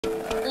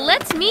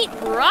Let's meet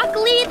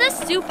Broccoli the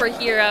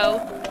superhero.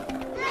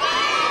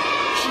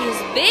 She is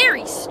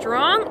very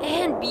strong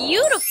and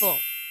beautiful.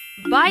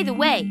 By the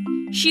way,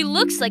 she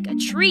looks like a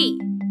tree.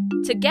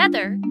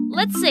 Together,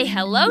 let's say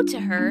hello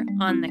to her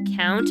on the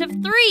count of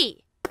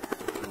 3.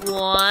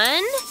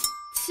 1,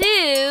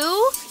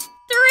 2,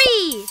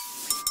 3.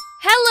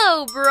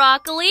 Hello,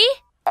 Broccoli.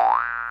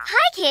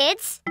 Hi,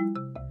 kids.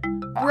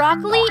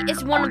 Broccoli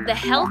is one of the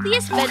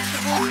healthiest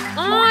vegetables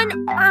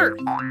on Earth.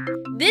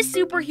 This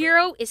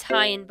superhero is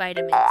high in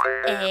vitamins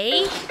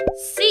A,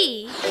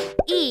 C,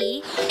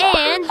 E,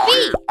 and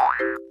B.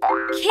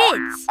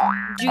 Kids,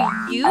 do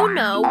you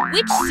know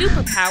which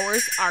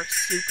superpowers our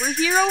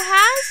superhero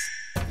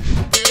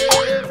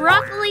has?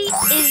 Broccoli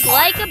is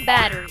like a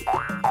battery.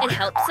 It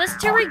helps us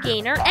to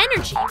regain our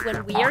energy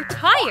when we are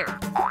tired.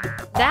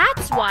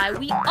 That's why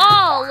we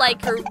all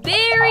like her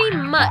very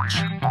much.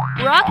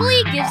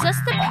 Broccoli gives us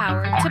the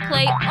power to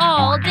play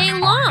all day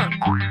long.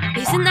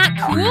 Isn't that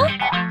cool?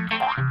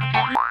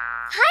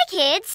 Hi, kids.